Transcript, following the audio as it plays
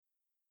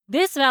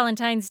This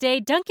Valentine's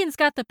Day, Dunkin's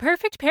got the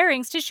perfect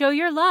pairings to show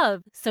your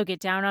love. So get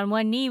down on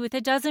one knee with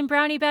a dozen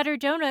brownie batter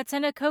donuts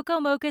and a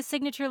cocoa mocha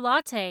signature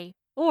latte.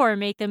 Or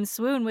make them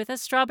swoon with a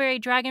strawberry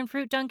dragon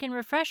fruit Dunkin'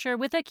 refresher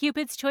with a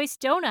Cupid's Choice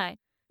donut.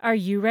 Are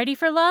you ready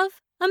for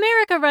love?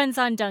 America runs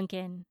on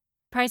Dunkin'.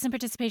 Price and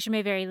participation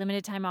may vary.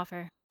 Limited time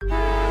offer.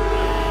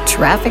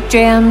 Traffic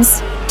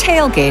jams,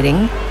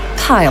 tailgating,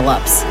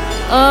 pile-ups.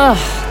 Ugh,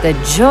 the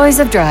joys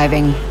of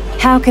driving.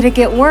 How could it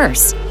get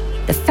worse?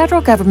 The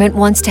federal government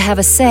wants to have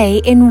a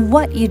say in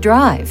what you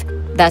drive.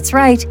 That's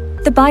right.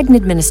 The Biden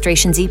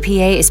administration's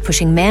EPA is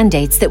pushing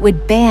mandates that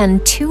would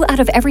ban 2 out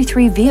of every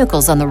 3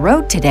 vehicles on the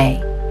road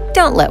today.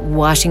 Don't let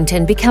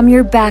Washington become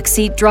your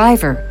backseat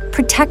driver.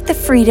 Protect the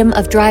freedom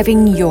of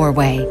driving your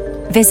way.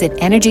 Visit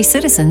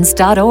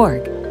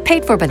EnergyCitizens.org.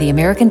 Paid for by the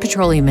American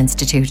Petroleum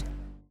Institute.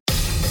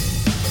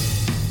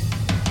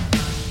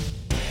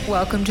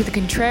 Welcome to the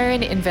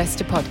Contrarian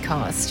Investor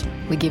Podcast.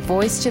 We give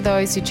voice to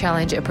those who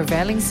challenge a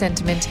prevailing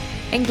sentiment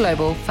in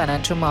global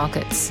financial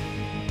markets.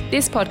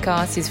 This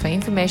podcast is for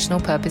informational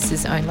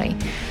purposes only.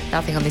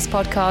 Nothing on this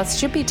podcast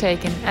should be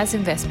taken as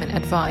investment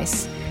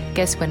advice.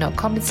 Guests were not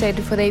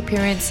compensated for their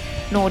appearance,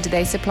 nor do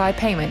they supply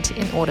payment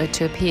in order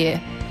to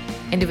appear.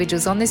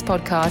 Individuals on this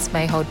podcast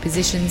may hold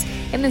positions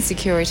in the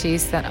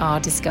securities that are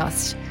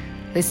discussed.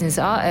 Listeners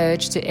are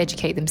urged to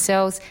educate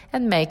themselves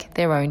and make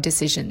their own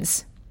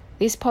decisions.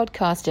 This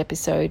podcast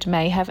episode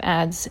may have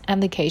ads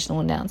and the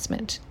occasional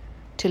announcement.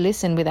 To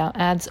listen without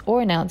ads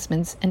or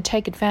announcements and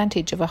take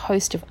advantage of a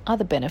host of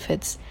other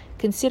benefits,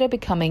 consider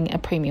becoming a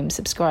premium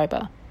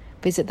subscriber.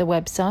 Visit the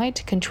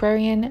website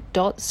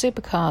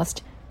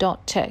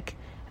contrarian.supercast.tech.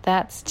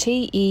 That's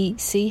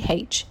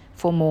TECH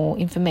for more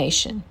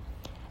information.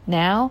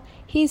 Now,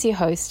 here's your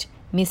host,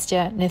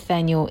 Mr.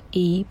 Nathaniel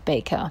E.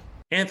 Baker.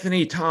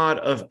 Anthony Todd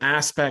of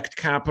Aspect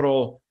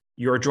Capital,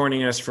 you're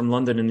joining us from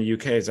London in the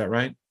UK, is that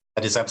right?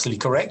 That is absolutely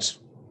correct.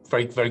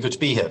 Very, very good to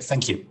be here.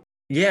 Thank you.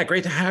 Yeah,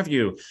 great to have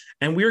you.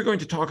 And we're going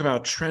to talk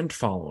about trend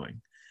following.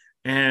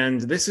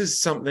 And this is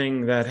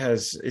something that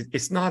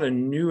it's not a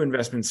new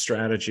investment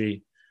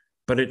strategy,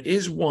 but it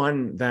is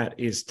one that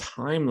is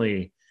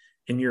timely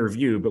in your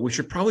view. But we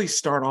should probably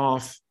start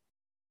off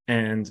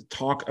and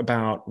talk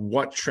about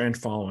what trend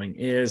following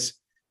is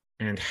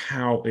and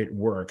how it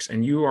works.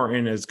 And you are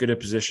in as good a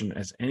position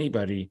as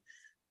anybody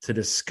to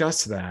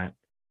discuss that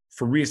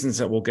for reasons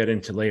that we'll get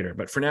into later.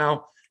 But for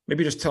now,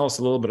 maybe just tell us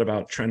a little bit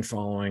about trend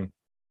following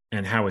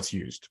and how it's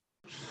used.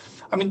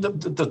 I mean,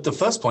 the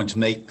first point to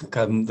make,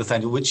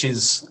 Nathaniel, which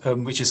is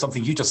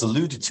something you just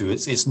alluded to,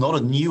 it's not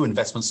a new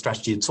investment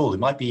strategy at all. It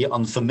might be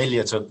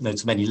unfamiliar to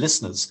many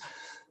listeners,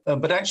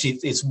 but actually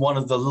it's one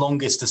of the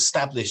longest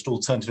established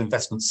alternative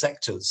investment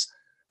sectors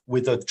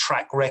with a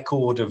track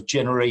record of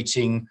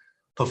generating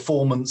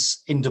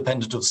performance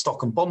independent of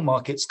stock and bond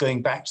markets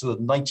going back to the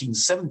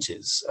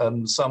 1970s.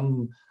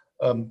 Some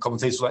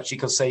commentators will actually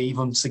say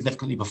even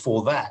significantly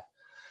before that.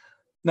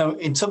 Now,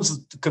 in terms of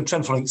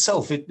trend following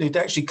itself, it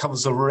actually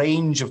covers a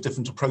range of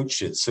different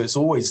approaches. So it's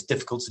always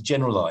difficult to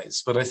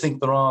generalize, but I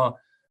think there are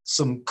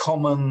some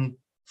common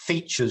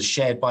features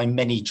shared by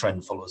many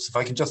trend followers. If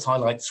I can just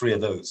highlight 3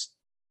 of those.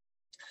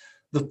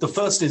 The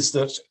first is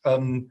that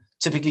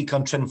typically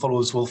trend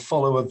followers will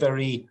follow a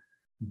very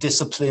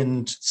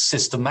disciplined,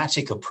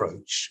 systematic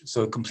approach.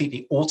 So a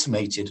completely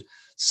automated,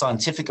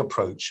 scientific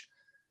approach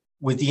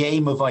with the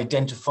aim of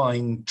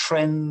identifying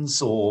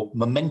trends or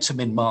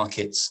momentum in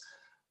markets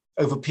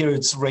over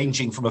periods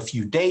ranging from a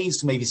few days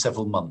to maybe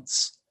several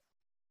months.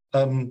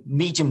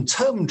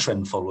 Medium-term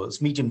trend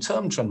followers will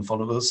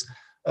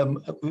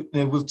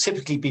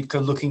typically be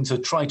looking to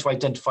try to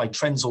identify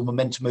trends or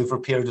momentum over a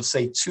period of,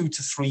 say, 2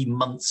 to 3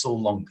 months or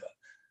longer.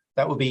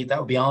 That would be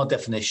our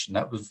definition.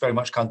 That was very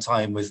much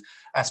tie in with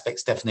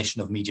Aspect's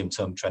definition of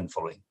medium-term trend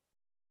following.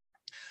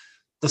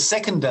 The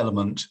second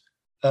element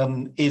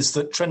is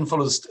that trend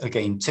followers,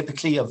 again,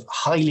 typically are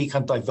highly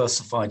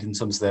diversified in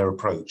terms of their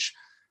approach.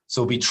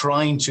 So we'll be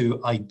trying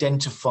to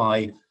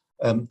identify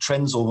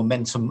trends or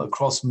momentum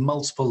across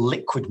multiple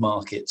liquid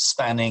markets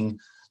spanning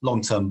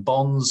long-term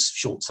bonds,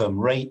 short-term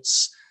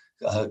rates,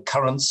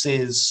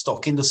 currencies,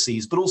 stock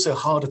indices, but also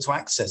harder to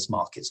access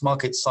markets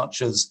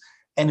such as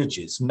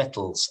energies,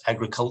 metals,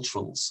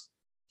 agriculturals.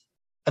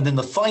 And then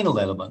the final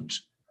element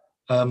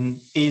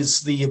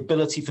is the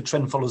ability for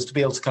trend followers to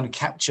be able to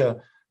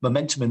capture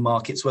momentum in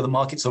markets, whether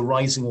markets are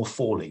rising or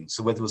falling.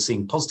 So whether we're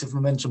seeing positive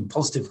momentum,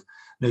 positive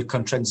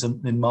trends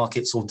in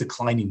markets or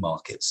declining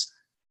markets.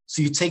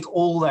 So you take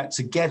all that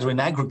together in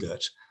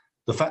aggregate,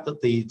 the fact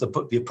that the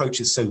approach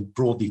is so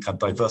broadly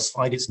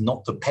diversified, it's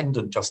not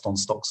dependent just on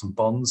stocks and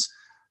bonds.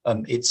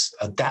 It's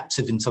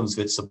adaptive in terms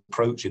of its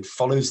approach. It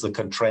follows the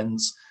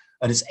trends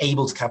and is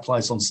able to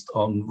capitalize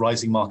on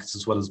rising markets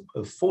as well as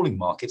falling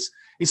markets.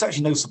 It's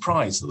actually no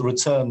surprise that the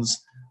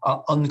returns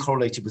are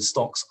uncorrelated with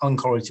stocks,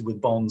 uncorrelated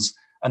with bonds,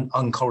 and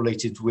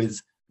uncorrelated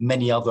with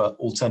many other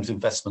alternative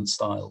investment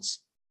styles.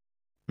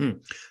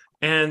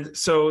 And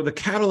so the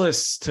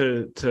catalyst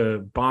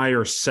to buy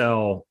or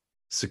sell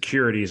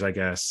securities, I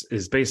guess,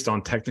 is based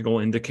on technical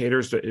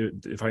indicators,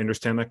 if I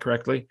understand that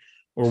correctly,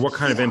 or what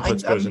kind of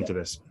inputs goes into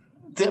this?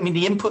 The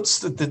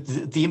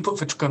inputs, the input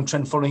for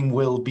trend following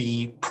will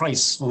be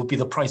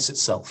the price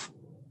itself.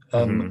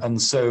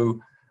 And so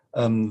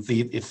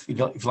if you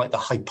like the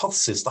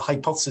hypothesis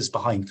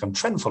behind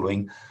trend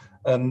following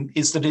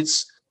is that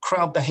it's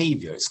crowd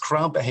behavior. It's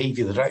crowd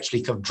behavior that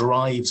actually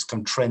drives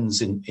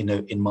trends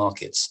in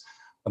markets.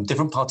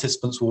 Different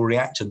participants will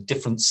react at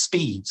different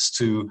speeds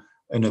to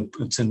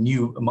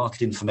new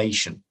market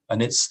information,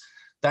 and it's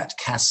that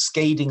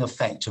cascading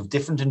effect of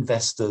different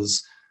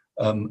investors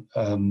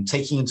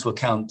taking into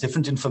account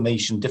different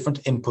information,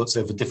 different inputs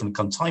over different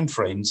time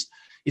frames.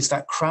 It's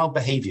that crowd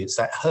behavior, it's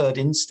that herd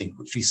instinct,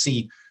 which we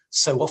see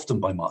so often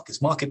by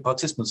markets. Market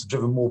participants are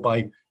driven more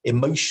by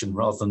emotion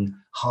rather than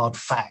hard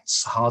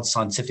facts, hard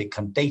scientific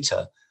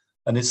data.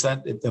 And it's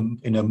that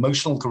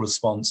emotional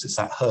response, it's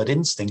that herd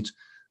instinct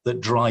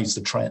that drives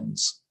the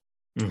trends.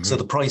 So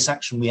the price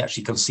action we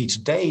actually can see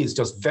today is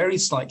just very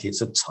slightly,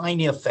 it's a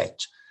tiny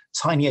effect,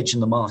 tiny edge in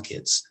the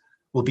markets,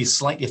 will be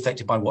slightly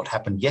affected by what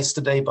happened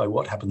yesterday, by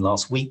what happened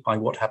last week, by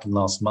what happened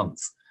last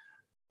month.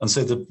 And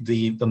so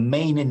the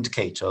main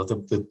indicator,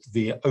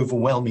 the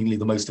overwhelmingly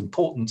the most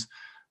important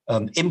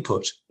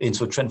input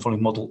into a trend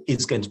following model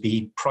is going to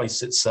be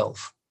price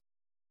itself.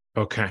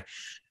 Okay.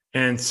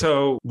 And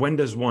so when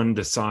does one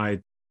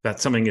decide that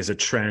something is a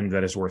trend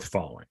that is worth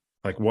following?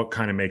 Like what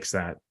kind of makes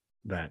that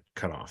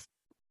cutoff?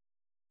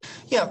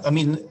 Yeah, I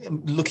mean,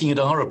 looking at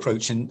our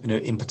approach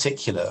in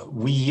particular,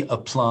 we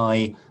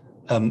apply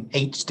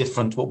 8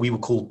 different what we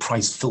would call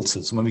price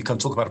filters. And when we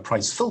talk about a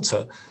price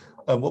filter,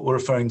 what we're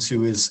referring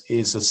to is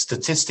a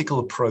statistical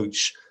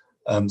approach,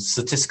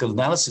 statistical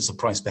analysis of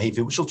price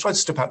behavior, which will try to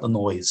strip out the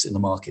noise in the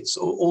markets.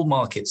 All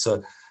markets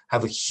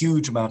have a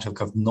huge amount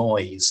of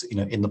noise,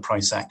 in the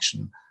price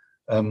action.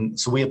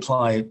 So we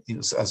apply,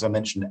 as I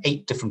mentioned,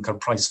 8 different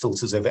price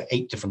filters over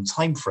 8 different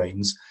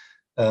timeframes,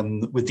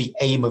 with the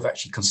aim of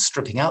actually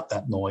stripping out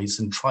that noise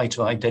and try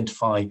to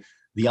identify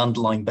the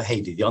underlying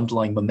behavior, the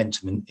underlying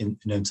momentum in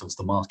terms of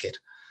the market.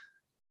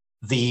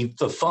 The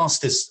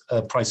fastest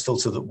price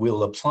filter that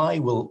we'll apply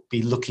will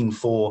be looking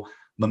for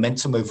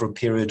momentum over a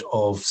period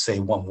of, say,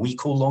 1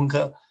 week or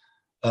longer.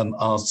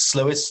 Our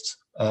slowest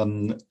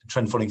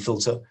trend following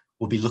filter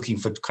will be looking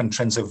for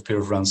trends over a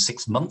period of around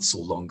 6 months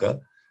or longer.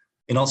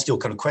 In answer to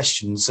your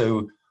question,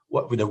 so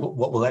what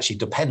will actually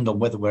depend on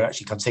whether we're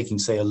actually taking,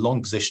 say, a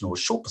long position or a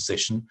short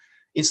position,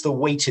 it's the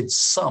weighted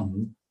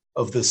sum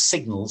of the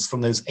signals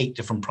from those 8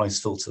 different price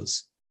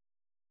filters.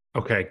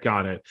 Okay,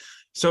 got it.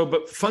 So,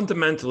 but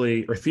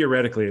fundamentally, or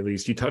theoretically at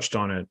least, you touched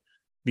on it,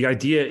 the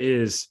idea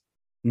is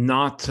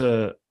not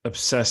to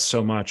obsess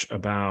so much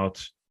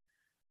about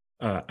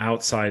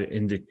outside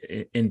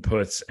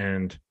inputs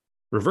and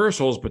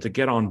reversals, but to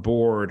get on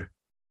board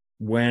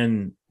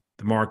when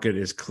the market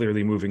is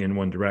clearly moving in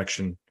one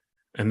direction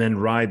and then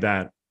ride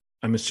that,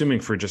 I'm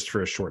assuming for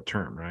a short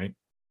term, right?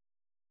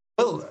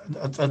 Well,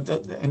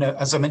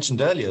 as I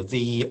mentioned earlier,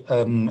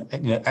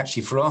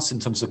 actually for us in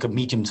terms of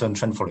medium-term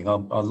trend following,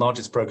 our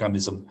largest program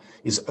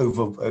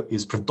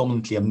is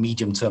predominantly a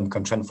medium-term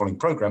trend following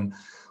program.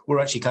 We're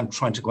actually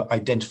trying to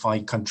identify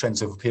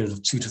trends over a period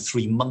of 2 to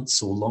 3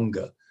 months or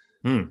longer.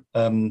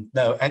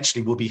 Now,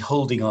 actually, we'll be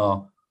holding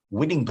our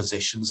winning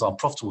positions, our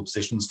profitable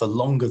positions, for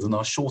longer than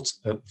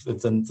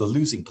than the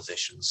losing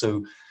positions.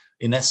 So,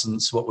 in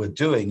essence, what we're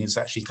doing is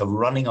actually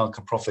running our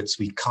profits.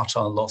 We cut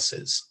our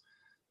losses.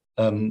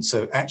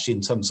 So actually,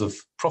 in terms of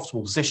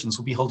profitable positions,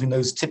 we'll be holding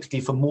those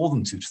typically for more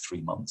than 2 to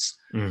 3 months.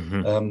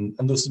 And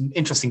there's some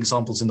interesting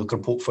examples in the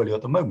portfolio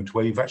at the moment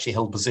where we've actually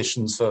held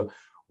positions for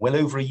well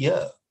over a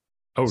year.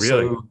 Oh,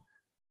 really? So,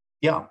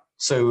 yeah.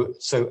 So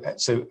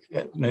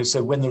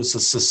when there's a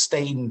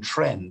sustained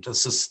trend, a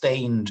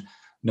sustained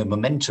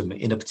momentum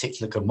in a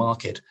particular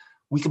market,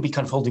 we can be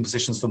holding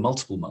positions for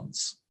multiple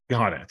months.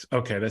 Got it.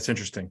 Okay, that's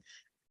interesting.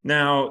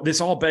 Now, this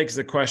all begs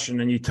the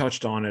question, and you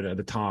touched on it at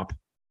the top,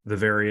 the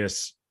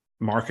various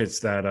markets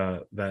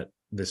that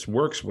this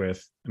works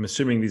with. I'm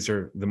assuming these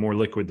are the more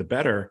liquid, the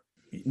better.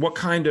 What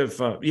kind of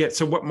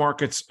so what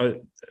markets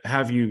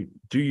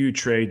do you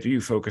trade? Do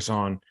you focus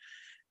on?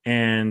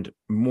 And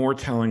more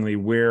tellingly,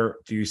 where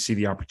do you see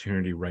the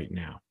opportunity right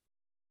now?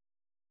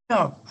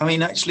 Yeah, I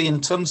mean, actually,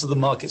 in terms of the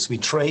markets we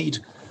trade,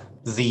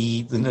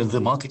 the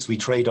markets we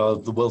trade are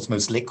the world's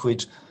most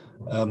liquid,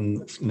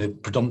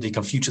 predominantly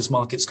futures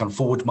markets,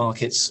 forward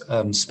markets,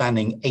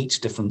 spanning 8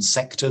 different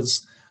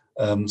sectors.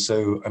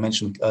 So I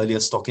mentioned earlier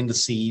stock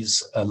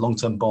indices,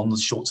 long-term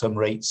bonds, short-term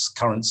rates,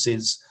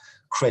 currencies,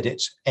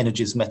 credit,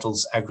 energies,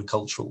 metals,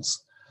 agriculturals.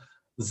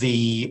 So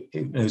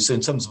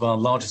in terms of our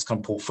largest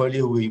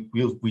portfolio,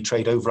 we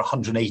trade over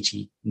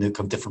 180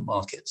 different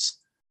markets.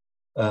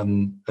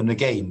 And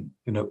again,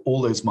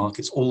 all the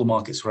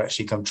markets we're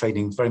actually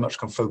trading very much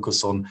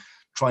focus on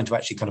trying to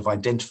actually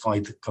identify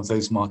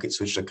those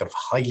markets which are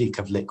highly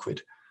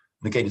liquid.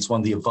 And again, it's one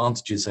of the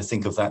advantages, I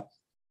think, of that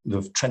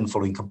trend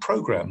following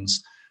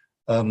programs.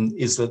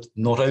 Is that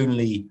not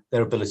only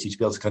their ability to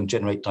be able to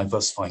generate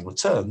diversifying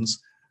returns,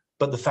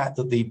 but the fact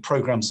that the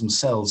programs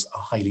themselves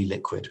are highly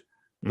liquid.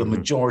 The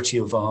majority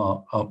of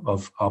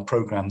our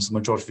programs, the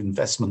majority of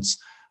investments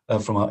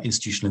from our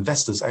institutional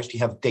investors actually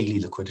have daily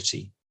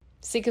liquidity.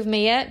 Sick of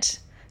me yet?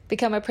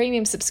 Become a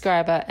premium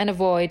subscriber and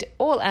avoid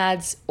all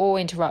ads or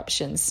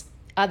interruptions.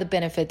 Other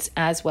benefits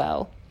as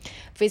well.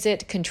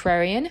 Visit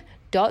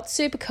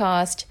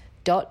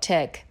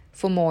contrarian.supercast.tech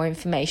for more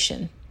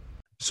information.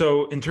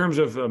 So in terms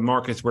of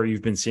markets where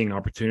you've been seeing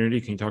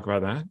opportunity, can you talk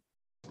about that?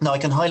 Now, I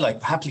can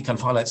happily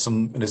highlight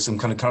some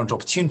kind of current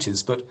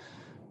opportunities, but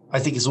I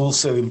think it's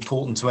also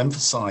important to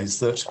emphasize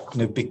that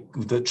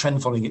the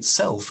trend following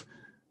itself,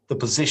 the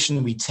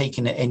position we take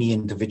in any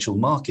individual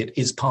market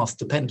is path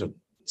dependent.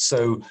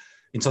 So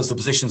in terms of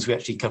the positions we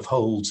actually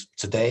hold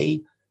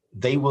today,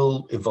 they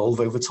will evolve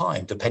over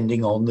time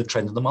depending on the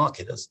trend of the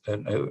market. As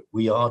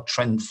we are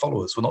trend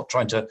followers. We're not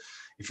trying to,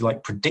 if you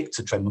like, predict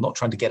a trend. We're not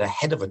trying to get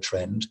ahead of a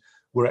trend.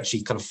 We're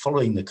actually kind of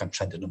following the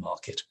trend in the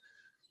market.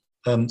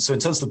 So in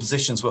terms of the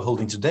positions we're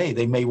holding today,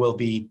 they may well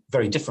be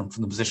very different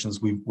from the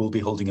positions we will be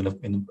holding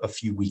in a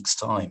few weeks'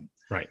 time.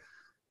 Right.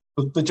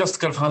 But just to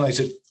kind of highlight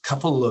a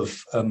couple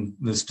of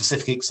the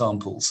specific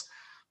examples,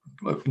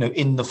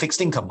 in the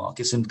fixed income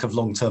markets, in kind of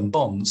long-term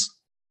bonds,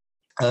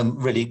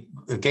 really,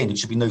 again, it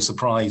should be no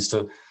surprise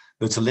to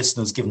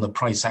listeners, given the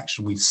price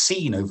action we've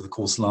seen over the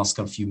course of the last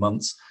kind of few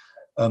months,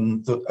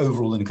 that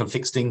overall in kind of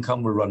fixed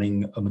income, we're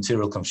running a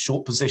material kind of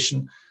short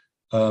position.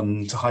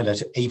 To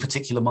highlight a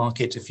particular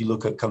market, if you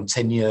look at kind of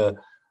 10-year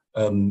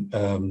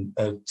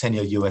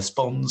US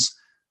bonds,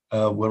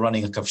 we're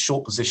running a kind of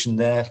short position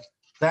there.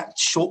 That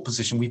short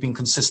position, we've been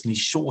consistently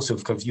short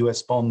of kind of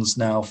US bonds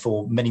now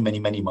for many, many,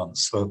 many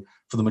months, for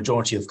the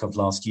majority of kind of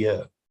last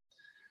year.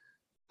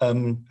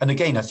 And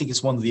again, I think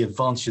it's one of the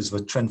advantages of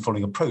a trend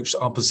following approach.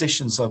 Our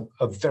positions are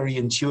very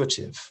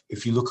intuitive.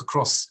 If you look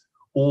across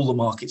all the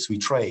markets we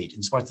trade,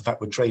 in spite of the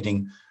fact we're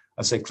trading,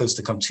 I'd say close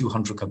to kind of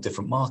 200 kind of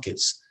different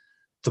markets,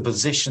 the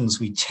positions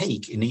we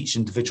take in each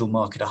individual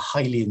market are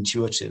highly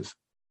intuitive.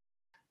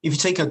 If you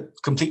take a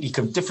completely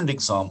different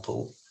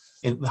example,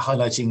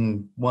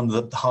 highlighting one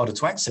of the harder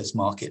to access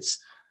markets,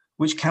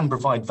 which can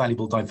provide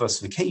valuable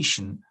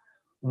diversification,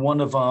 one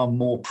of our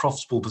more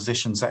profitable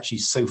positions actually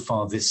so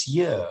far this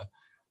year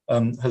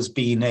has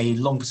been a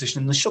long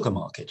position in the sugar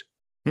market.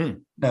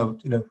 Now,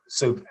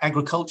 so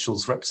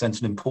agriculturals represent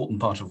an important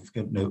part of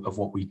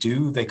what we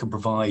do. They can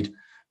provide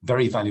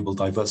very valuable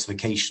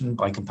diversification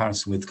by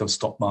comparison with kind of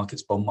stock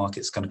markets, bond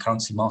markets, kind of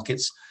currency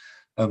markets.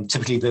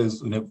 Typically,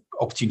 those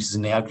opportunities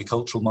in the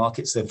agricultural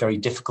markets, they're very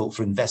difficult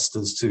for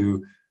investors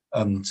to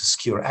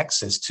secure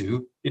access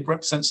to. It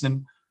represents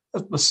a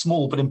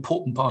small but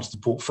important part of the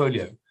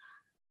portfolio.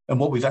 And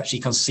what we've actually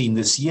kind of seen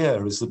this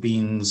year is there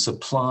been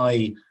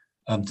supply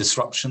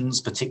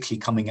disruptions, particularly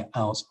coming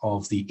out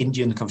of the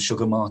Indian kind of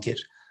sugar market.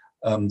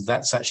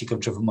 That's actually kind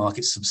of driven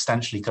markets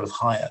substantially kind of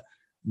higher,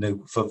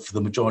 for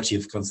the majority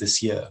of kind of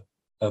this year.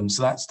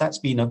 So that's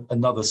been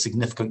another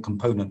significant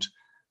component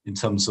in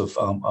terms of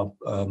our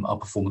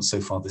performance so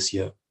far this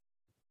year.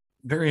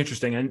 Very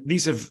interesting. And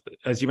these have,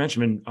 as you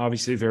mentioned, been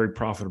obviously very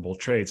profitable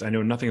trades. I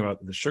know nothing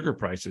about the sugar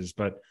prices,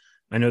 but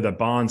I know that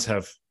bonds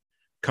have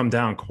come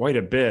down quite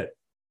a bit,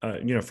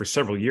 for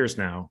several years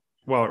now.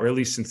 Well, or at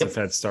least since the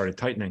Fed started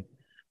tightening.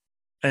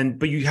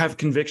 But you have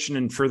conviction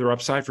in further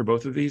upside for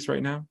both of these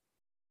right now?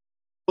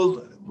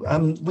 Well,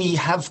 we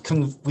have,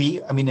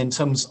 in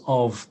terms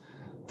of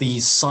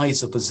the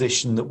size of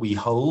position that we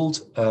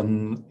hold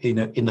in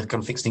the kind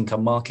of fixed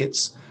income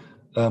markets,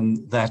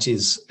 that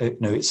is,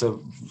 it's a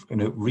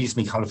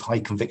reasonably kind of high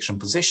conviction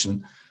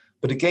position.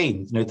 But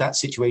again, that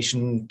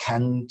situation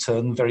can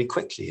turn very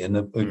quickly. And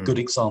a good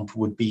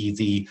example would be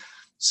the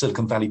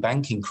Silicon Valley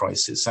banking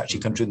crisis, actually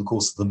come during the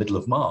course of the middle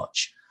of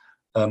March.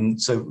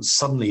 So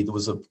suddenly there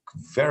was a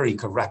very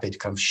rapid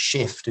kind of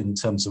shift in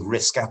terms of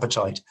risk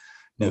appetite.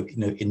 In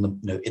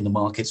the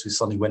markets, we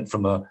suddenly went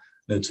from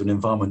to an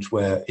environment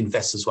where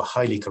investors were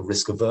highly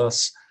risk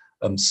averse,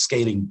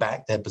 scaling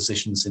back their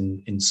positions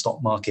in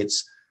stock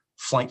markets,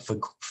 flight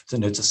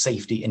to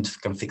safety into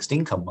kind of fixed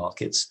income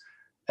markets,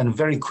 and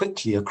very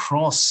quickly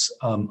across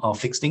our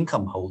fixed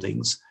income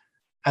holdings,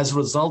 as a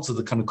result of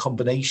the kind of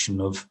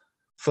combination of,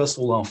 first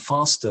of all, our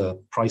faster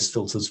price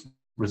filters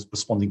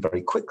responding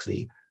very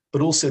quickly,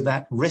 but also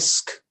that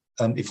risk,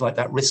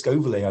 that risk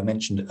overlay I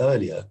mentioned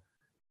earlier,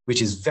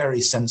 which is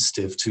very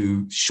sensitive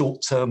to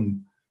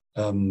short-term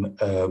kind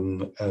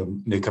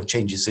of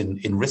changes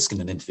in risk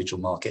in an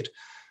individual market.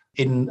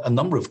 In a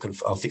number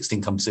of our fixed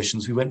income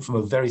positions, we went from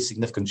a very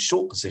significant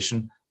short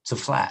position to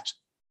flat.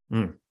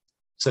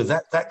 So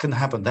that can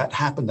happen. That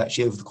happened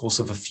actually over the course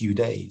of a few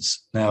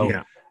days.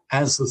 Now,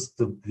 as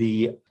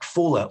the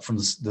fallout from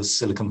the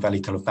Silicon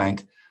Valley kind of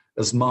bank,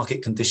 as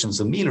market conditions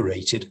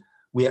ameliorated,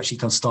 we actually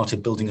kind of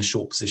started building a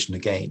short position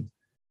again.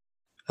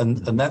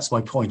 And that's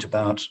my point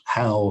about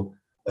how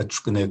a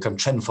kind of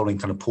trend following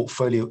kind of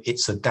portfolio,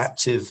 it's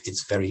adaptive,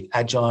 it's very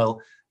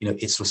agile,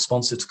 it's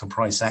responsive to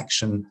price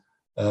action.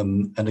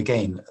 And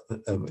again,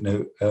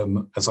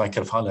 as I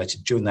kind of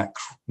highlighted during that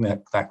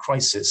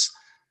crisis,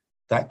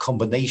 that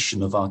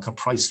combination of our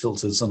price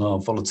filters and our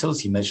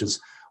volatility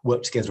measures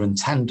work together in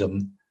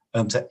tandem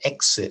to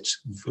exit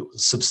a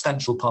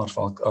substantial part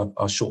of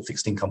our short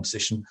fixed income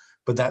position,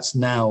 but that's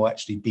now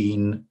actually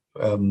been,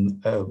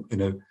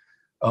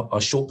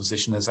 our short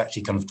position has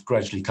actually kind of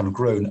gradually kind of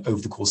grown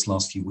over the course of the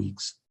last few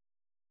weeks.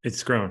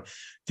 It's grown.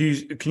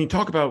 Can you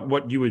talk about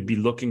what you would be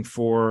looking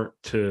for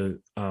to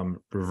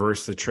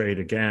reverse the trade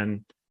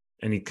again?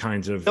 Any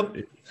kinds of,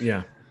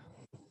 yeah.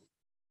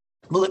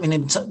 Well, I mean,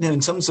 in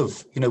terms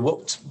of,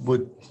 what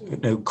would,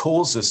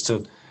 cause us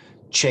to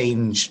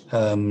change,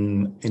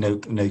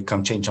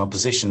 change our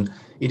position,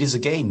 it is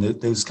again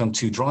those kind of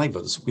two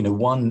drivers.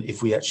 One,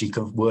 if we actually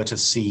were to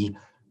see,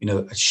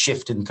 a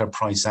shift in kind of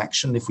price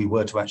action, if we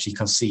were to actually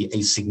kind of see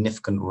a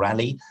significant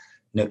rally,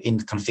 in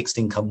kind of fixed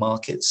income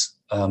markets,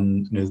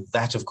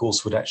 that of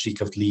course would actually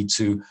kind of lead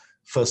to,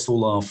 first of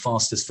all, our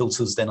fastest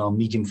filters, then our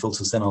medium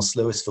filters, then our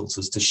slowest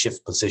filters to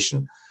shift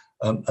position,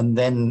 and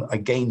then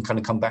again kind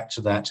of come back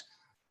to that,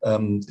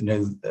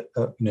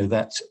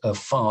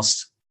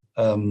 fast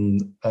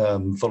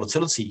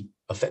volatility,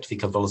 effectively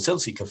kind of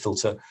volatility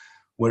filter,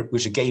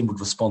 which again would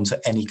respond to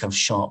any kind of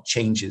sharp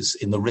changes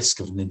in the risk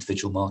of an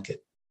individual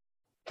market.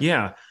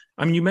 Yeah.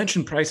 I mean, you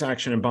mentioned price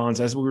action in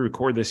bonds. As we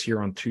record this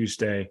here on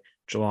Tuesday,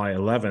 July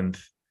 11th,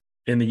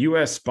 in the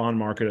U.S. bond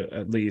market,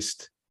 at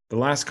least, the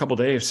last couple of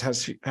days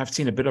have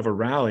seen a bit of a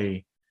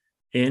rally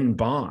in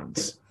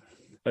bonds.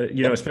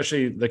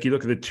 Especially like you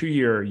look at the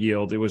 2-year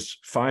yield, it was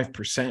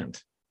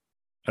 5%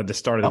 at the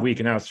start of the week,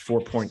 and now it's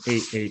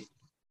 4.88,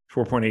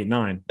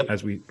 4.89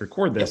 as we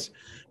record this.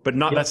 But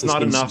that's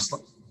not enough.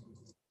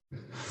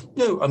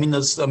 No, I mean,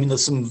 there's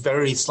some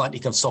very slightly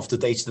kind of softer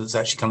data that's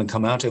actually kind of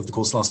come out over the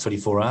course of the last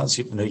 24 hours.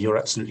 You're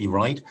absolutely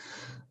right.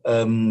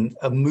 A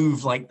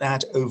move like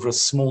that over a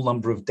small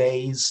number of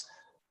days,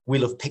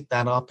 we'll have picked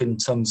that up in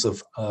terms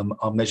of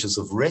our measures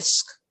of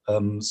risk.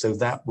 So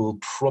that will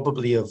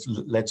probably have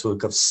led to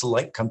a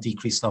slight kind of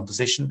decrease in our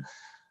position.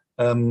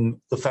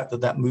 The fact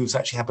that move's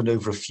actually happened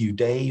over a few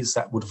days,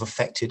 that would have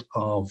affected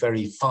our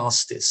very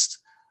fastest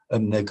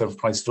kind of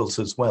price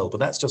filter as well. But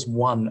that's just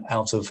one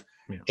out of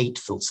 8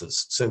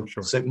 filters. So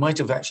it might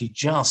have actually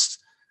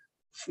just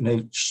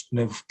kind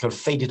of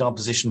faded our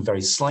position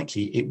very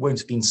slightly. It won't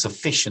have been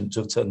sufficient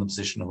to have turned the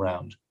position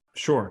around.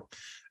 Sure.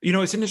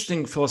 It's an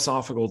interesting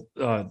philosophical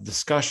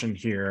discussion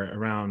here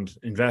around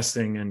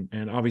investing.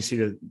 And obviously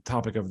the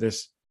topic of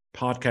this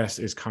podcast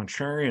is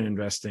contrarian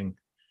investing,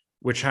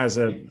 which has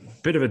a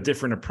bit of a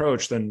different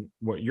approach than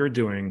what you're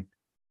doing.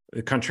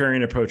 The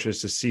contrarian approach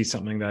is to see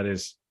something that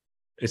is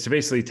to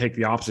basically take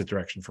the opposite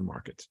direction from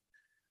markets.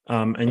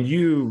 And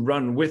you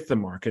run with the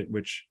market,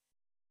 which,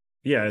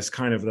 is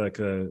kind of like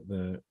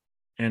the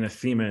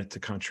anathema to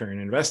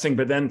contrarian investing.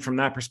 But then from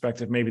that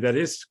perspective, maybe that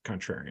is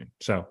contrarian.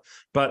 So,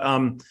 but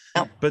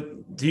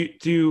you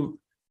do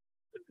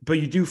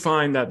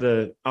find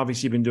that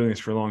obviously you've been doing this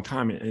for a long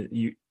time.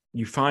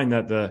 You find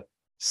that the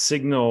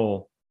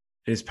signal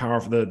is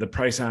powerful. The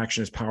price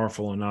action is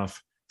powerful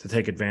enough to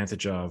take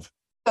advantage of.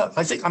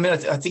 I think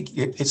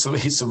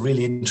it's a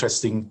really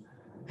interesting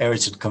area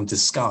to come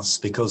discuss,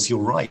 because you're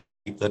right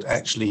that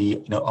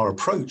actually, our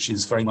approach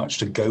is very much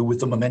to go with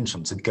the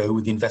momentum, to go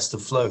with the investor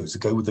flow, to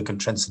go with the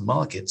trends in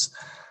markets.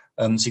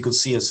 So you could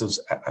see us as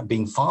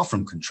being far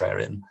from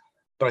contrarian.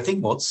 But I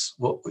think what's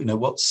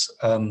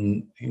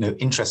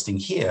interesting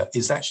here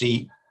is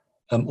actually,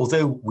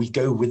 although we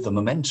go with the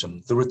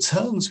momentum, the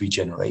returns we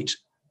generate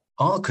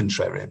are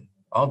contrarian,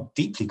 are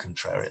deeply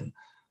contrarian.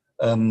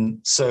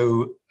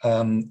 So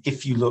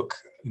if you look,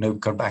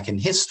 go back in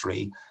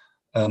history,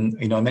 I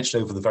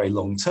mentioned over the very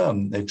long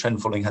term,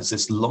 trend following has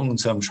this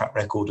long-term track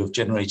record of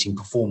generating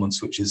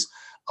performance, which is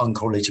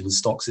uncorrelated with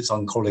stocks, it's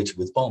uncorrelated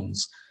with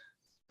bonds,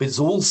 but it's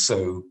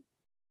also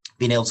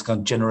been able to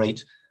kind of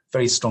generate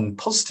very strong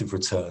positive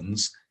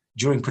returns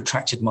during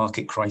protracted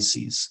market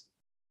crises.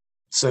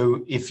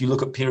 So if you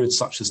look at periods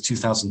such as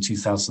 2000,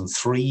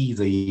 2003,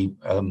 the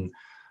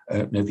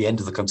end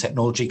of the kind of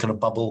technology kind of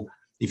bubble,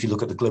 if you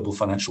look at the global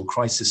financial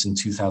crisis in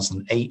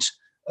 2008,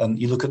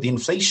 you look at the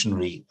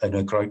inflationary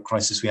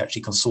crisis we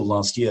actually saw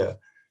last year.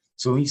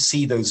 So we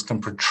see those kind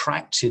of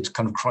protracted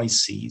kind of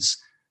crises,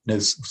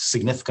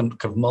 significant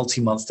kind of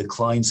multi-month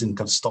declines in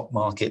kind of stock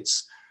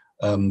markets,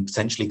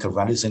 potentially kind of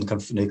rallies in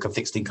kind of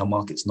fixed income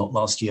markets, not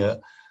last year,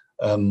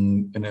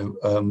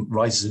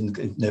 rises in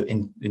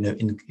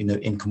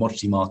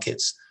commodity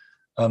markets.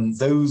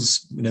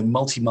 Those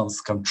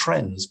multi-month kind of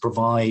trends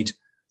provide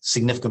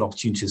significant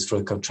opportunities for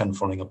a kind of trend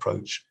following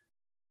approach.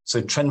 So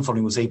trend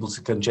following was able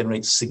to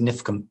generate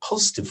significant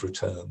positive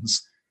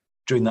returns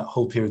during that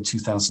whole period,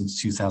 2000 to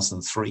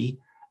 2003,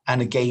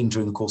 and again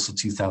during the course of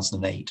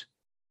 2008.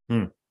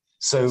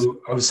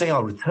 So I would say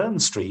our return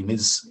stream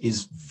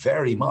is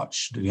very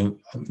much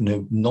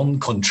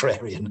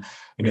non-contrarian.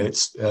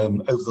 It's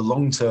over the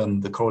long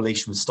term, the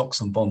correlation with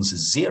stocks and bonds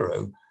is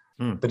 0,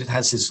 but it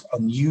has this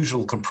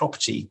unusual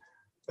property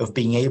of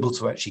being able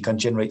to actually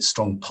generate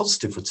strong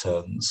positive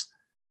returns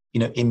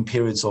in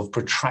periods of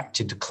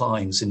protracted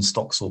declines in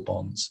stocks or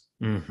bonds.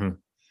 Mm-hmm.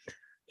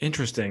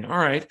 Interesting. All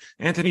right.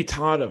 Anthony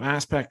Todd of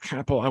Aspect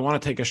Capital, I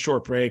want to take a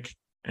short break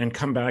and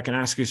come back and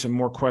ask you some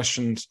more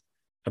questions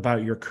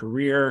about your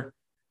career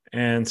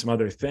and some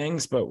other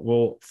things, but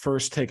we'll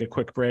first take a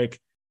quick break.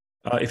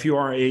 If you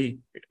are a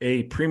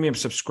premium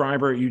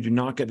subscriber, you do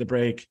not get the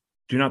break.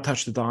 Do not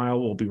touch the dial.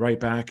 We'll be right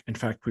back. In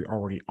fact, we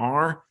already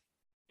are.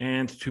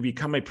 And to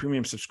become a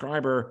premium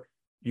subscriber,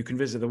 you can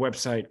visit the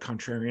website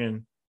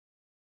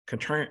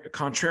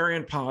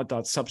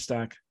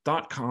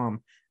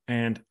contrarianpod.substack.com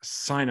and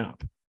sign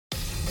up.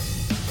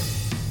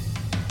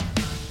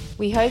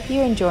 We hope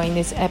you're enjoying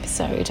this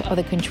episode of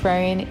the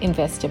Contrarian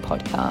Investor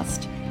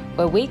Podcast,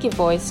 where we give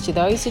voice to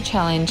those who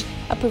challenge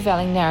a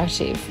prevailing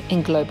narrative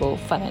in global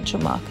financial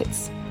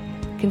markets.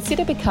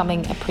 Consider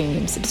becoming a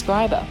premium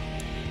subscriber.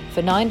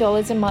 For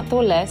 $9 a month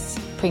or less,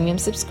 premium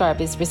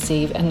subscribers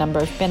receive a number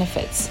of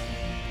benefits.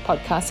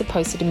 Podcasts are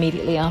posted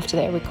immediately after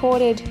they're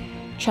recorded.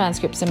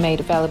 Transcripts are made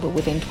available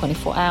within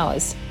 24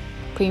 hours.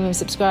 Premium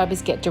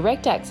subscribers get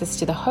direct access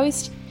to the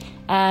host,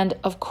 and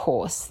of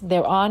course,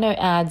 there are no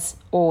ads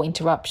or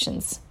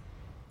interruptions.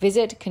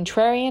 Visit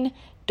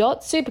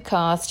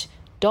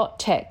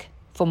contrarian.supercast.tech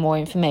for more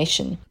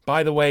information.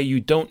 By the way, you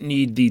don't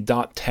need the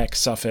 .tech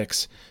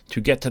suffix to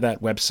get to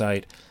that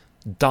website.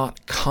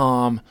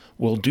 .com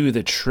will do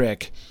the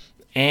trick.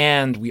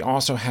 And we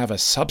also have a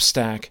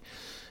Substack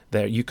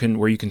where you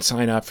can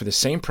sign up for the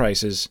same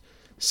prices,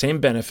 same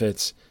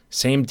benefits,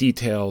 same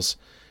details,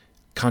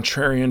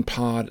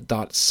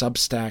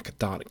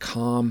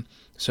 contrarianpod.substack.com.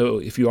 So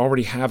if you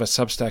already have a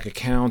Substack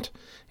account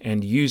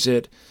and use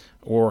it,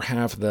 or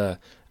have the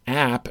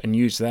app and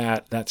use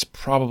that, that's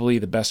probably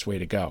the best way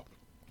to go.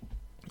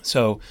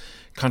 So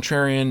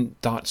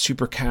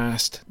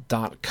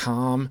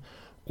contrarian.supercast.com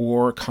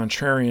or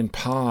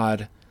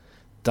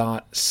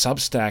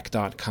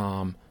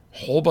contrarianpod.substack.com.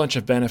 Whole bunch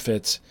of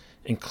benefits,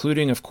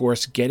 including, of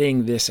course,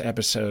 getting this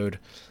episode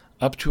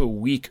up to a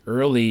week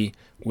early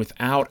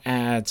without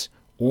ads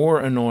or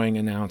annoying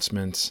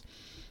announcements.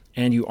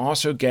 And you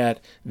also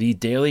get the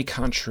daily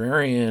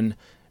Contrarian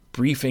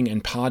briefing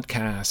and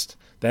podcast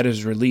that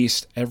is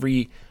released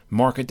every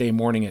market day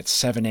morning at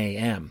 7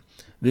 a.m.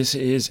 This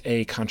is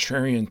a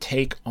contrarian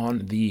take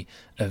on the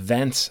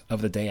events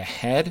of the day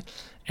ahead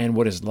and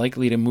what is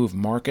likely to move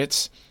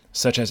markets,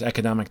 such as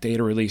economic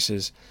data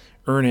releases,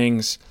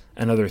 earnings,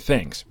 and other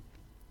things.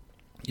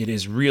 It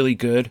is really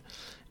good,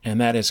 and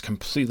that is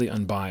completely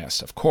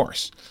unbiased, of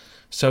course.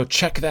 So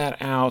check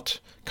that out,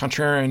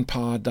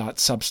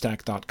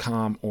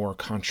 contrarianpod.substack.com or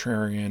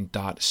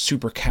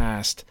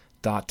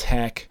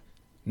contrarian.supercast.tech.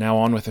 Now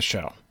on with the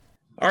show.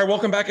 All right,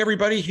 welcome back,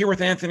 everybody. Here with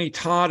Anthony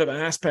Todd of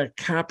Aspect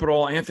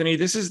Capital. Anthony,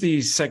 this is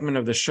the segment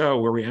of the show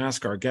where we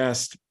ask our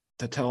guests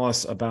to tell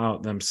us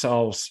about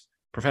themselves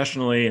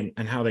professionally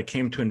and how they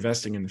came to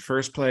investing in the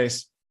first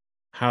place,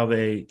 how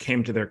they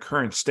came to their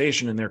current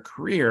station in their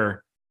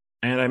career.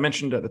 And I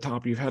mentioned at the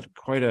top, you've had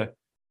quite a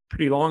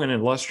pretty long and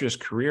illustrious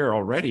career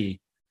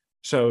already.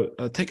 So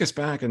take us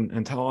back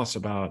and tell us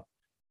about,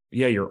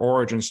 your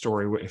origin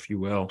story, if you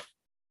will,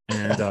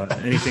 and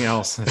anything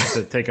else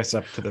to take us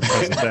up to the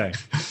present day.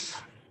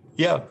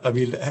 Yeah, I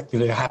mean,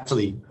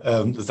 happily,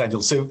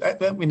 Nathaniel. So,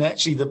 I mean,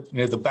 actually,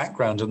 the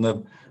background and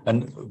the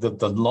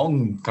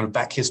long kind of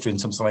back history in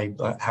terms of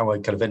how I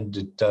kind of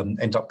ended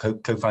up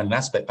co-founding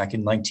Aspect back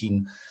in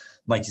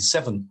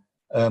 1997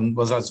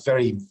 was I was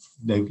very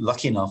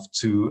lucky enough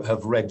to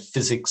have read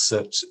physics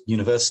at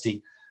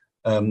university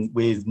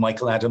with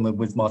Michael Adam and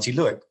with Marty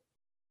Lewick.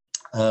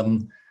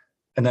 And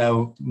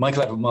now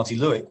Michael Adam and Marty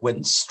Lewick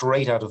went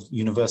straight out of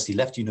university,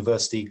 left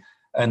university,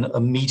 and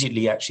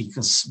immediately actually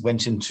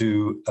went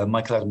into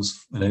Michael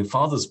Adams'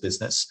 father's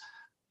business.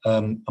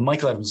 And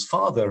Michael Adams'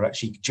 father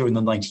actually during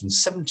the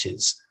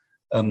 1970s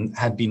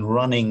had been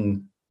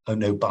running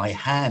by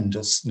hand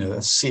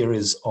a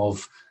series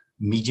of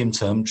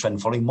medium-term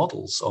trend-following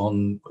models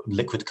on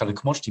liquid kind of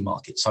commodity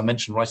markets. So I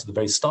mentioned right at the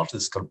very start of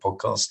this kind of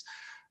podcast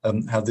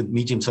how the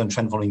medium-term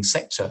trend-following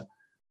sector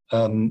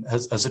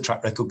has a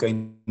track record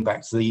going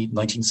back to the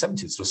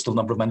 1970s. There are still a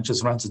number of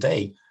managers around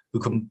today who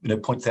can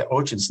point to their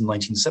origins in the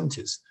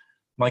 1970s.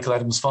 Michael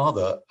Adams'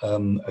 father,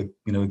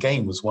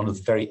 again, was one of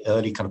the very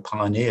early kind of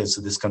pioneers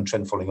of this kind of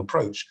trend-following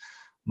approach.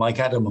 Mike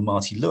Adam and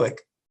Marty Lewick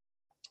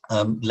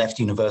left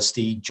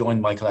university,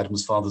 joined Michael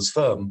Adams' father's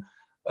firm,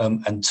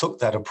 and took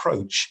that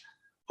approach,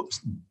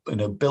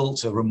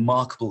 built a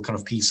remarkable kind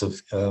of piece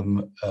of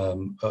kind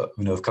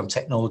of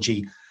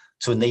technology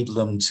to enable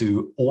them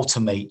to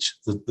automate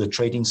the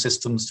trading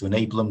systems, to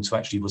enable them to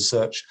actually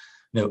research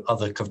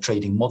other kind of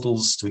trading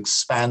models, to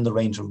expand the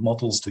range of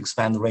models, to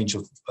expand the range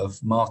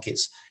of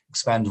markets,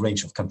 expand the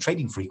range of kind of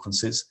trading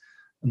frequencies.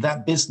 And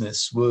that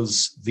business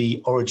was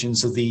the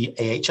origins of the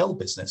AHL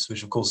business,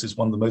 which of course is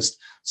one of the most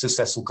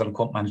successful kind of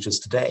quant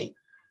managers today.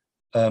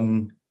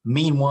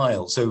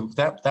 Meanwhile, so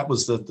that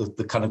was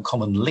the kind of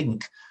common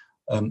link,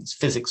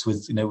 physics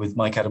with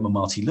Mike Adam and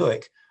Marty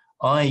Lewick.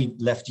 I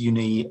left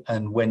uni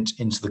and went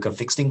into the kind of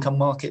fixed income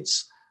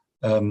markets.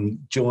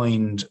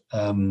 Joined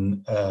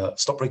a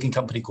stockbroking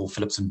company called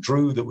Phillips and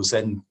Drew that was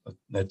then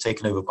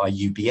taken over by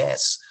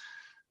UBS.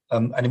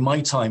 And in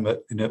my time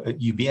at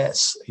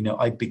UBS,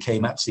 I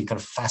became absolutely kind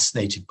of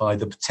fascinated by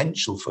the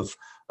potential for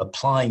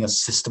applying a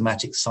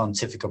systematic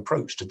scientific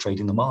approach to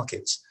trading the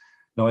markets.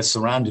 I was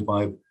surrounded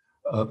by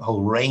a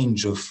whole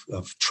range of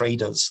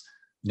traders,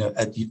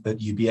 at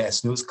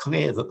UBS, and it was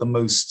clear that the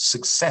most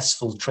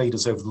successful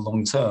traders over the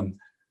long term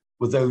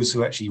were those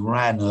who actually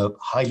ran a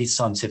highly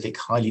scientific,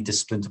 highly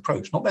disciplined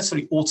approach, not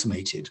necessarily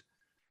automated,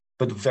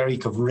 but a very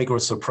kind of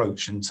rigorous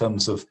approach in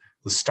terms of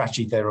the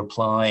strategy they're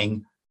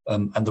applying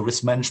and the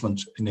risk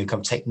management kind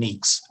of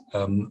techniques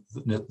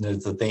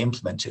that they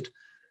implemented.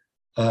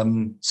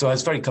 So I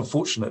was very kind of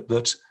fortunate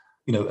that,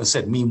 as I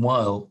said,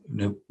 meanwhile,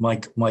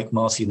 Mike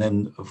Marcy, and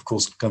then of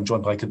course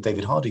joined by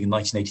David Harding in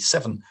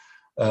 1987,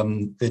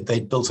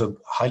 they'd built a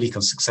highly kind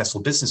of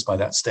successful business by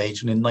that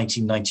stage. And in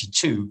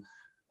 1992,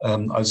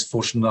 I was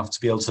fortunate enough to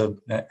be able to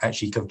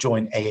actually kind of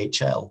join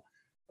AHL.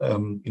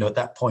 At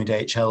that point,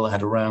 AHL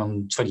had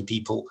around 20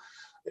 people,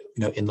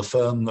 in the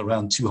firm,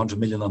 around 200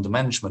 million under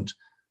management.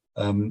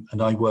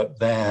 And I worked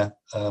there,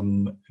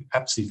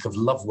 absolutely kind of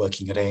loved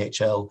working at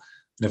AHL,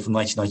 from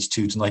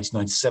 1992 to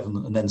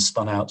 1997, and then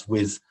spun out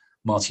with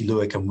Marty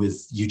Lewick and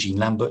with Eugene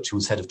Lambert, who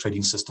was head of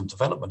trading system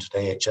development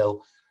at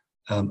AHL,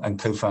 and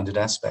co-founded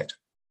Aspect.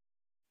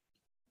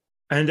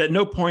 And at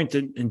no point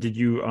did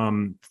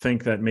you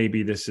think that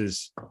maybe this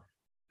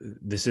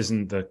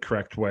isn't the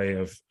correct way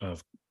of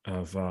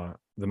the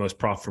most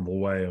profitable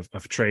way of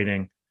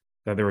trading,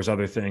 that there was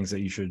other things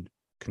that you should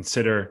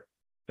consider?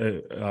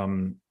 Did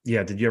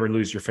you ever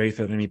lose your faith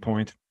at any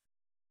point?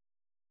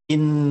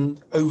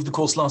 Over the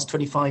course of the last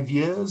 25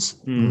 years?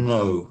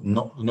 No,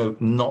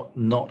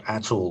 not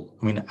at all.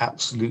 I mean,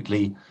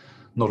 absolutely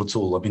not at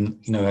all. I mean,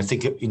 I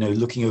think,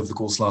 looking over the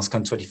course of the last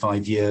kind of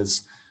 25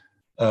 years,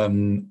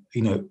 and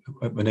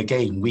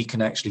again, we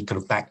can actually kind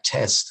of back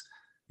test,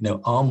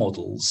 our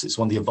models. It's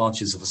one of the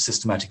advantages of a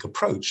systematic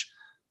approach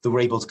that we're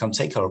able to kind of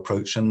take our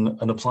approach and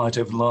apply it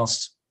over the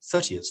last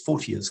 30 years,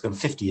 40 years, kind of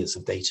 50 years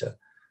of data.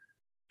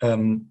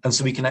 And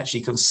so we can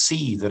actually kind of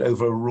see that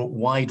over a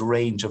wide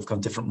range of kind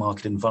of different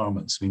market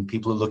environments. I mean,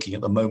 people are looking at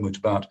the moment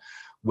about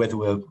whether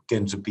we're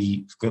going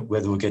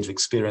to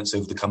experience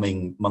over the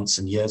coming months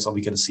and years. Are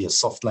we going to see a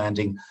soft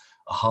landing,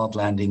 a hard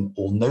landing,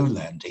 or no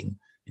landing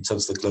in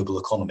terms of the global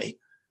economy?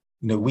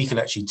 We can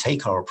actually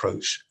take our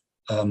approach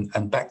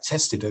and back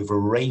test it over a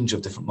range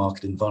of different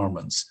market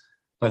environments.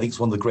 And I think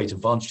it's one of the great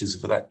advantages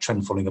of that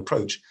trend following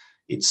approach.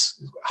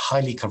 It's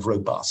highly kind of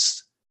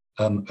robust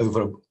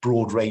over a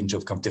broad range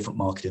of kind of different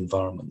market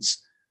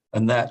environments.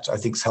 And that, I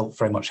think, has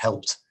very much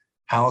helped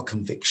our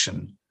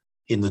conviction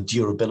in the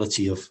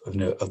durability of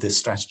this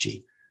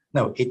strategy.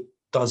 Now, it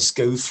does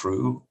go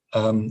through,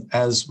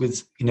 as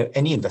with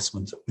any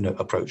investment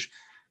approach,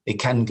 it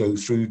can go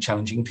through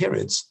challenging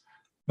periods.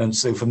 And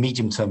so for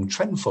medium-term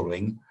trend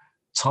following,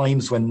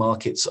 times when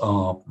markets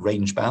are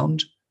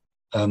range-bound,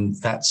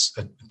 that's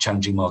a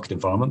challenging market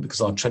environment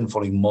because our trend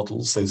following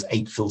models, those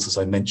 8 filters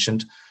I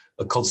mentioned,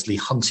 are constantly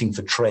hunting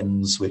for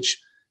trends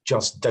which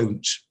just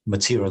don't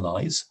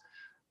materialize.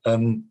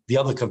 The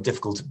other kind of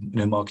difficult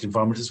market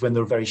environment is when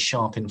there are very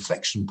sharp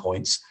inflection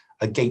points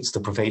against the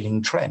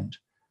prevailing trend.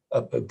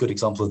 A good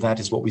example of that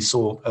is what we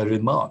saw earlier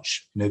in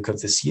March,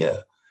 this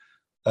year.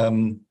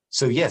 So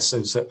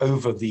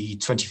over the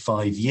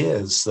 25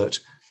 years that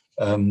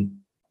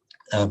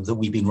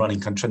we've been running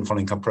kind of trend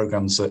following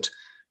programs at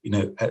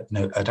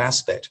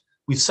Aspect,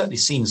 we've certainly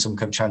seen some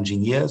kind of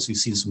challenging years. We've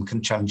seen some kind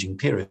of challenging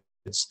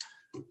periods.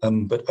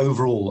 But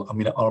overall, I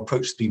mean, our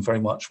approach has been very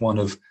much one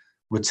of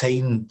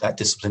retain that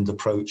disciplined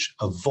approach,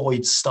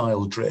 avoid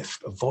style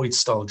drift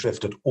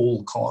at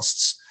all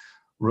costs,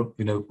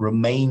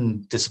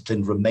 remain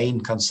disciplined,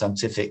 remain kind of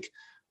scientific,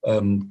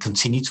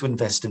 continue to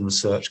invest in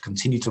research,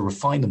 continue to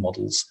refine the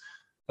models,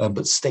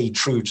 but stay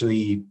true to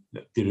the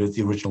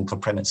original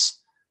premise.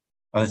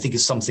 And I think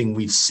it's something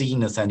we've seen,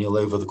 Nathaniel,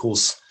 over the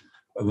course,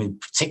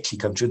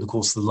 particularly during the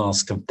course of the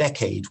last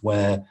decade,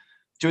 where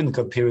during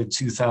the period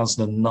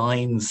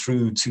 2009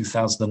 through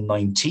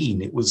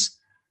 2019,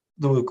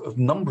 there were a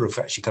number of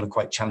actually kind of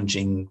quite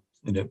challenging,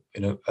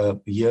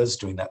 years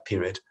during that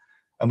period,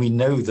 and we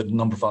know that a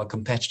number of our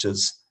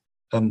competitors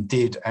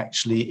did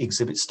actually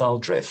exhibit style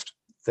drift.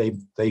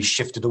 They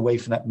shifted away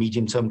from that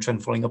medium-term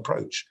trend-following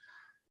approach,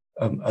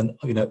 and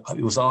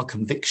it was our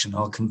conviction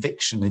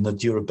in the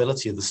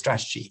durability of the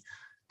strategy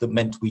that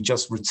meant we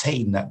just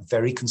retain that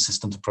very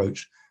consistent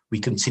approach. We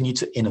continue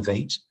to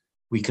innovate.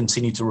 We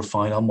continue to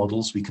refine our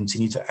models. We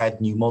continue to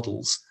add new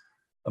models.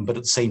 But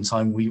at the same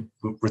time, we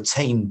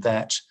retain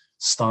that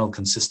style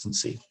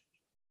consistency.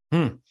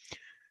 Perfect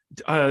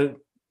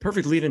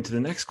lead into the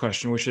next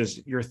question, which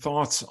is your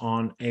thoughts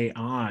on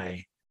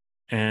AI.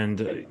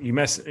 And you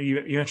mentioned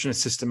a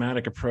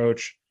systematic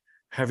approach.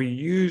 Have you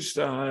used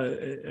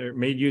or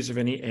made use of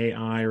any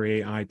AI or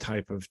AI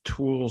type of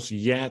tools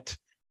yet?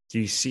 Do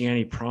you see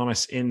any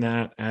promise in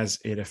that as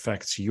it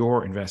affects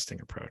your investing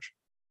approach?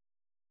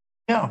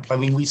 Yeah, I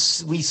mean, we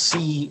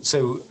see,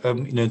 so,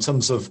 in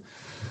terms of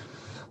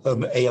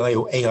AI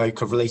or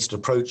AI-related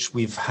approach,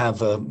 we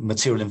have a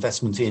material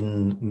investment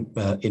in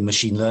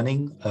machine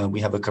learning.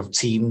 We have a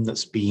team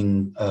that's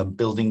been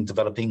building,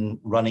 developing,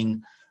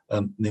 running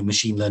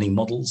machine learning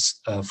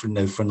models for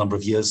a number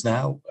of years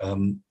now.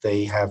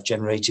 They have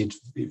generated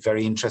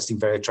very interesting,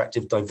 very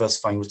attractive,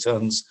 diversifying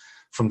returns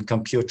from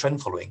pure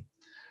trend following.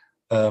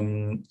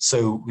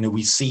 So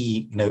we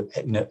see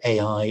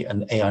AI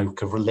and AI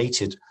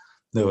related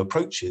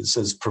approaches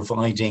as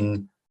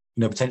providing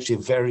potentially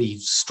a very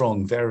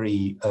strong,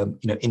 very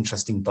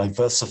interesting,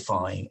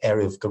 diversifying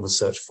area of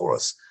research for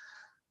us.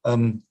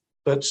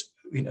 But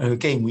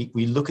again,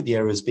 we look at the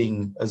areas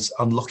being as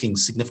unlocking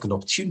significant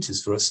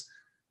opportunities for us,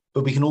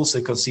 but we can also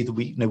kind of see that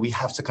we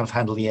have to kind of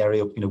handle the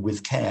area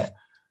with care.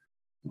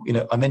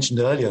 I mentioned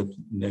earlier,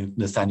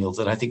 Nathaniel,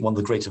 that I think one of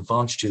the great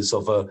advantages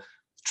of a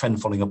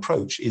trend following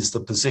approach is the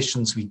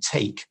positions we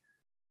take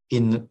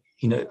in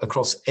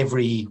across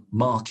every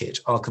market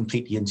are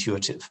completely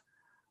intuitive.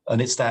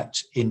 And it's that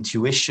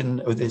intuition,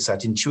 or it's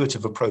that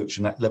intuitive approach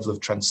and that level of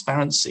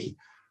transparency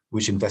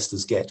which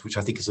investors get, which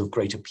I think is of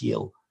great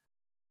appeal.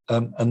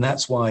 And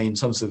that's why, in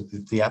terms of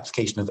the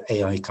application of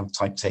AI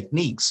type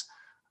techniques,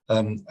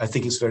 I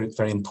think it's very,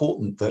 very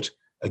important that,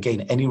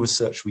 again, any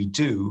research we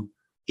do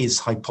is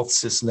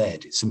hypothesis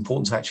led. It's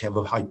important to actually have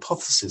a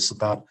hypothesis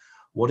about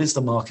what is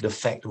the market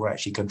effect we're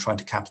actually trying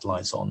to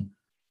capitalize on.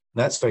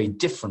 That's very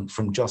different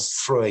from just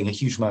throwing a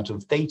huge amount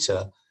of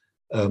data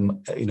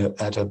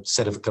at a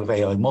set of kind of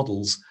AI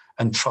models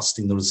and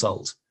trusting the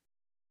result.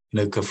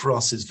 Because for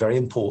us, it's very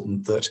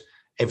important that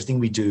everything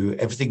we do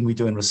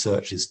in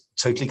research is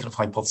totally kind of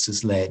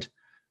hypothesis led.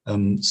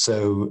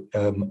 So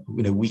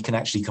we can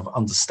actually kind of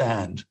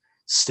understand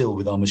still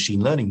with our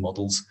machine learning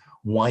models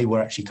why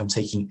we're actually kind of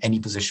taking any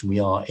position we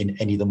are in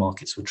any of the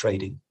markets we're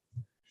trading.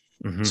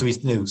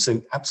 Mm-hmm.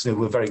 So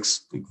absolutely, we're very,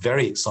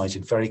 very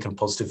excited, very kind of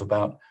positive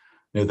about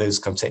those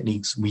kind of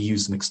techniques. We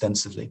use them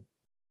extensively.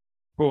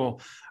 Cool.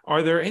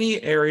 Are there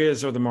any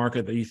areas of the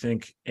market that you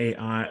think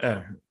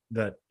AI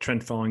that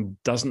trend following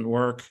doesn't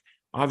work?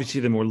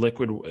 Obviously, the more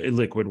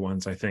illiquid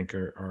ones, I think,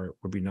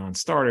 would be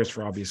non-starters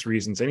for obvious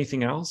reasons.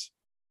 Anything else?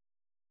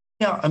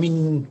 Yeah, I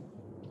mean,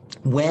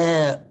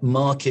 where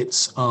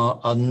markets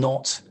are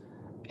not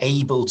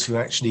able to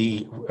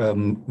actually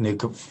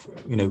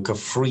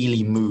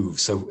freely move.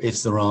 So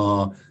if there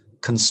are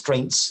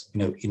constraints,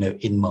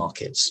 in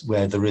markets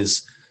where there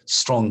is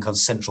strong kind of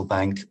central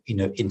bank,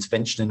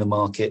 intervention in the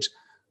market,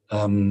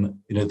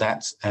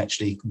 that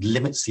actually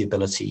limits the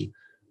ability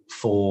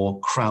for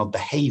crowd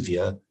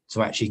behavior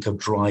to actually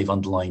drive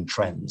underlying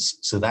trends.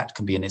 So that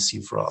can be an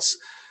issue for us.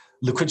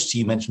 Liquidity,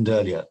 you mentioned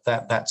earlier,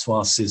 that to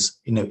us is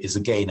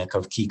again a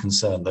kind of key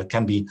concern. There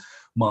can be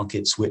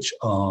markets which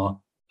are,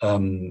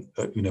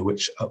 if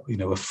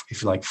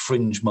you like,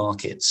 fringe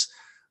markets,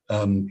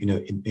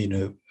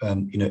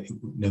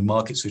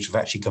 markets which have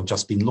actually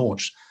just been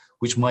launched,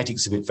 which might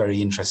exhibit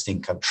very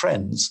interesting kind of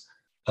trends,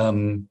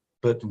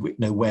 but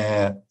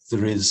where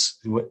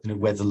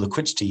where the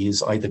liquidity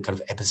is either kind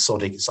of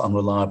episodic, it's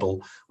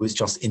unreliable, or it's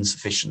just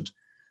insufficient.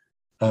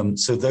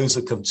 So those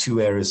are kind of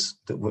two areas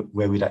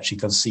where we'd actually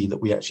kind of see that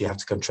we actually have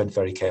to kind of tread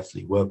very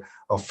carefully, where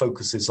our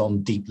focus is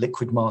on deep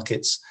liquid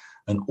markets,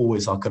 and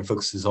always our kind of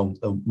focus is on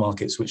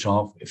markets which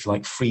are, if you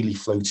like, freely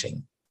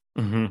floating.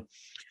 Mm-hmm.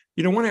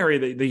 One area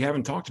that you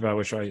haven't talked about,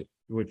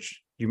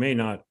 which you may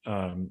not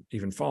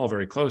even follow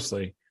very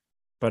closely,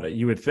 but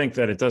you would think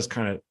that it does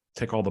kind of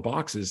tick all the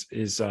boxes,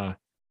 is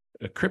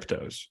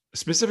cryptos,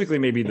 specifically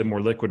maybe the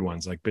more liquid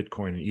ones like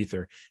Bitcoin and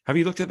Ether. Have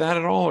you looked at that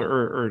at all,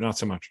 or not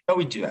so much? No,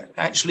 we do.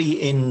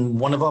 Actually, in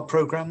one of our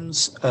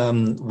programs,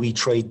 we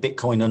trade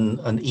Bitcoin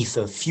and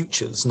Ether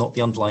futures, not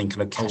the underlying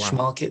kind of cash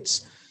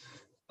markets.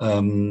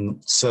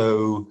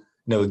 So,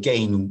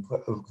 again,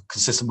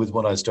 consistent with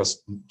what I was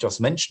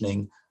just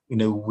mentioning,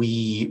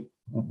 we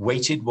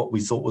waited what we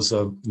thought was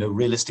a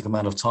realistic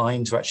amount of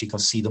time to actually kind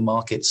of see the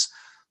markets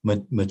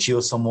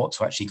mature somewhat,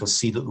 to actually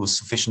see that there was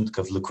sufficient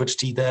kind of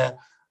liquidity there.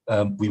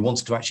 We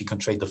wanted to actually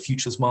trade the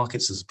futures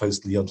markets as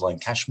opposed to the underlying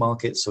cash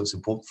markets. So it's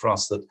important for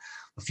us that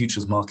the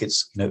futures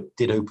markets,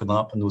 did open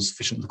up and there was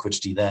sufficient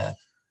liquidity there.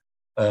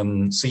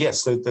 So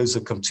yes, those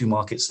are two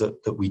markets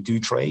that we do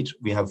trade.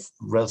 We have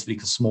relatively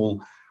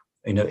small,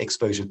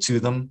 exposure to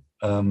them,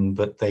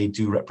 but they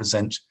do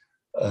represent,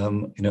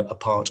 a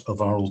part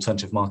of our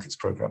alternative markets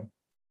program.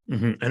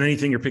 Mm-hmm. And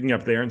anything you're picking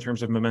up there in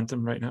terms of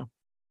momentum right now?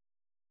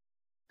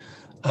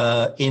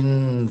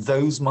 In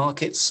those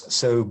markets,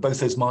 so both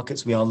those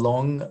markets we are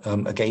long.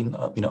 Again,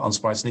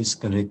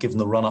 unsurprisingly, given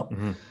the run up,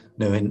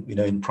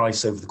 in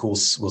price over the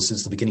course,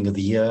 since the beginning of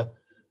the year.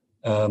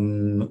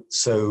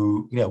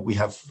 So we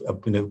have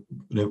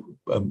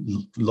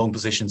long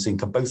positions in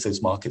both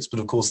those markets, but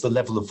of course the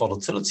level of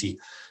volatility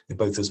in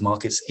both those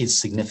markets is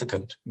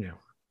significant. Yeah.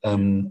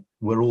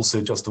 We're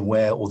also just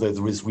aware, although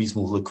there is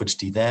reasonable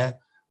liquidity there,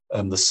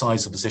 the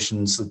size of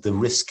positions, the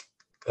risk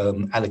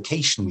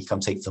allocation we can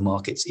take to the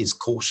markets is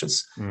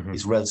cautious,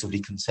 is relatively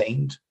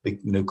contained,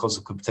 because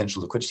of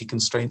potential liquidity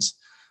constraints.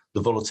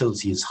 The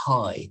volatility is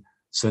high,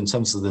 so in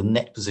terms of the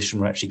net position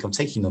we're actually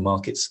taking the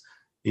markets,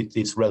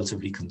 it's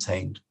relatively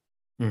contained.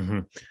 Mm-hmm.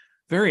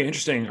 Very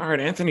interesting. All right,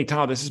 Anthony,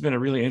 Todd, this has been a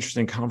really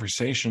interesting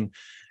conversation.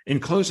 In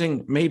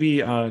closing,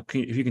 maybe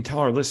if you can tell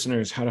our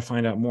listeners how to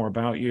find out more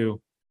about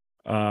you,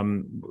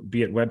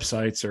 be it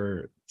websites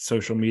or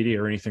social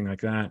media or anything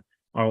like that.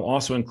 I'll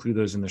also include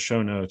those in the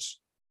show notes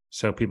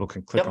so people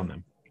can click on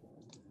them.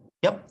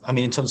 Yep. I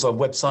mean, in terms of our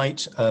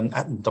website,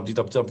 at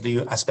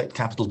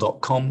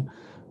www.aspectcapital.com,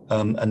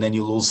 and then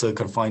you'll also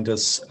kind of find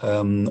us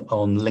on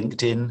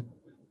LinkedIn,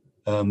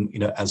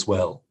 as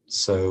well.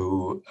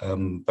 So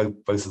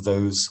both of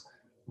those,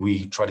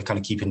 we try to kind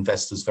of keep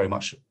investors very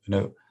much,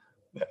 up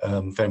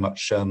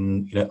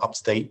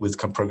to date with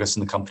kind of progress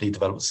in the company,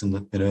 developments in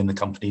the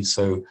company.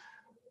 So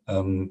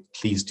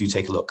please do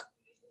take a look.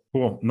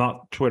 Cool.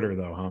 Not Twitter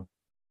though, huh?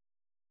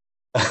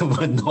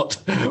 We're not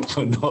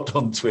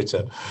on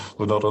Twitter.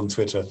 We're not on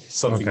Twitter.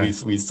 Something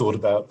we thought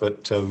about,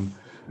 but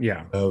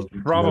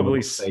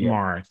probably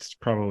smart. It's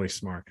probably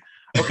smart.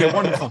 Okay,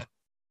 wonderful.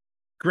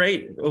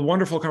 Great, a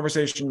wonderful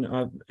conversation,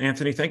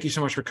 Anthony. Thank you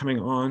so much for coming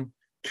on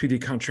to the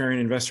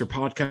Contrarian Investor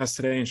podcast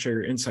today and share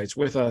your insights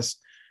with us.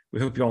 We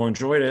hope you all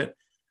enjoyed it.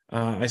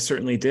 I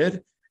certainly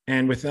did.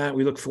 And with that,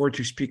 we look forward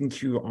to speaking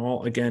to you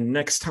all again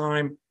next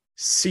time.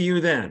 See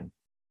you then.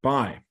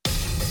 Bye.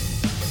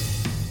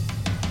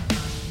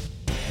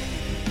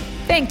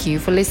 Thank you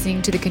for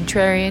listening to the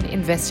Contrarian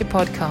Investor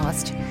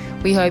Podcast.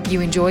 We hope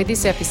you enjoyed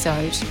this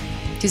episode.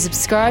 To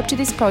subscribe to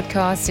this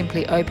podcast,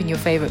 simply open your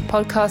favorite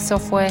podcast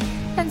software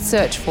and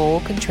search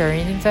for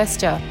Contrarian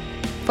Investor.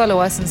 Follow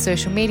us on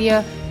social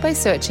media by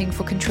searching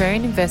for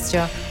Contrarian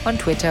Investor on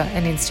Twitter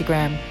and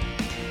Instagram.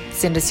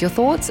 Send us your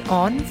thoughts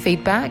on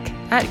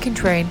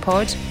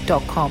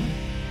feedback@contrarianpod.com.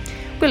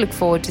 We look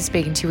forward to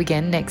speaking to you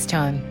again next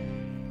time.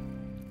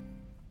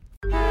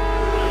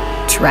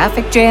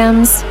 Traffic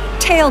jams,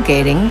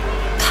 tailgating,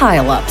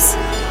 pile-ups.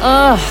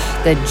 Ugh,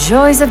 the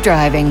joys of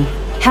driving.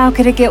 How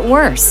could it get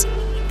worse?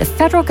 The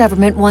federal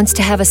government wants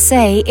to have a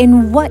say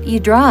in what you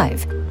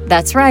drive.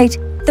 That's right.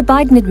 The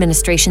Biden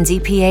administration's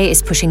EPA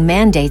is pushing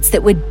mandates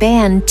that would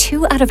ban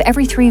 2 out of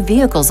every 3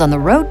 vehicles on the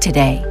road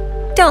today.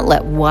 Don't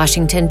let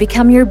Washington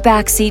become your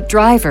backseat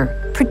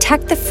driver.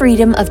 Protect the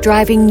freedom of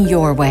driving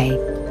your way.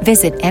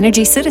 Visit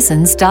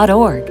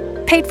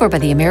EnergyCitizens.org. Paid for by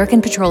the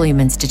American Petroleum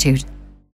Institute.